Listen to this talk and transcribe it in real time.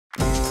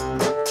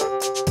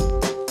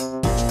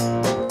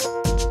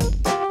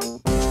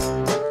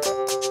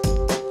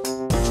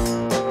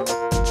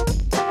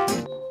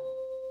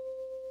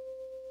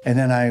And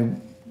then I,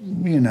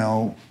 you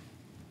know,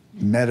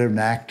 met an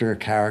actor, a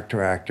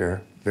character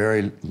actor,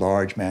 very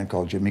large man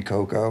called Jimmy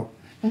Coco,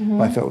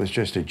 who I thought was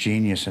just a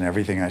genius in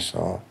everything I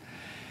saw.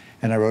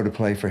 And I wrote a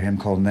play for him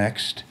called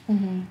Next.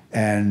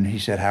 And he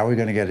said, how are we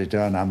going to get it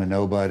done? I'm a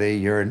nobody.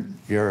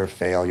 You're a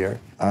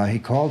failure. He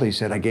called. He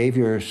said, I gave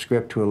your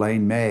script to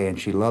Elaine May, and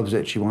she loves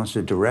it. She wants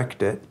to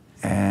direct it.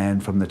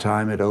 And from the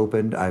time it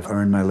opened, I've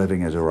earned my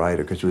living as a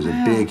writer because it was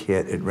a big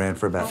hit. It ran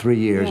for about 3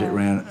 years. It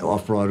ran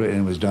off-Broadway, and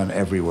it was done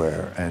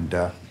everywhere.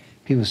 And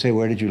people say,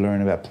 where did you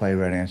learn about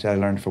playwriting? I said, I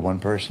learned from one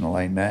person,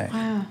 Elaine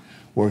May.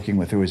 Working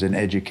with her was an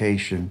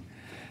education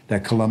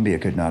that Columbia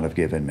could not have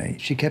given me.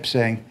 She kept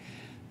saying,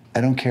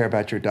 I don't care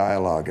about your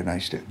dialogue, and I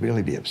used to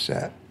really be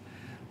upset.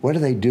 What are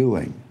they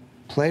doing?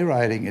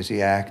 Playwriting is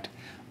the act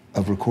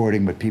of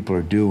recording what people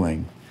are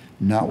doing,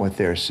 not what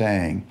they're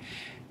saying.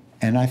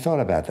 And I thought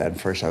about that. At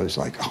first I was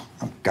like, oh,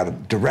 I've got a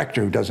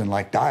director who doesn't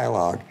like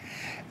dialogue.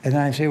 And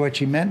then I say what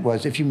she meant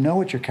was, if you know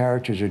what your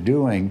characters are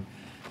doing,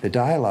 the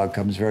dialogue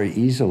comes very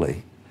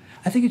easily.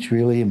 I think it's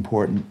really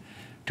important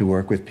to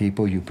work with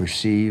people you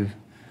perceive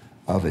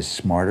of as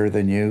smarter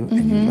than you,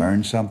 and you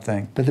learn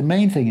something. But the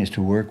main thing is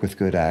to work with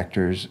good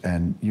actors,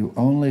 and you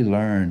only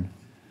learn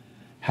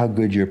how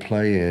good your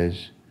play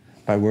is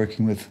by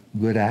working with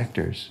good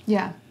actors.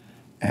 Yeah.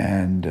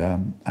 And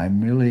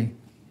I'm really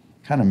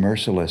kind of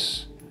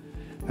merciless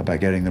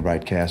about getting the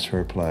right cast for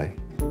a play.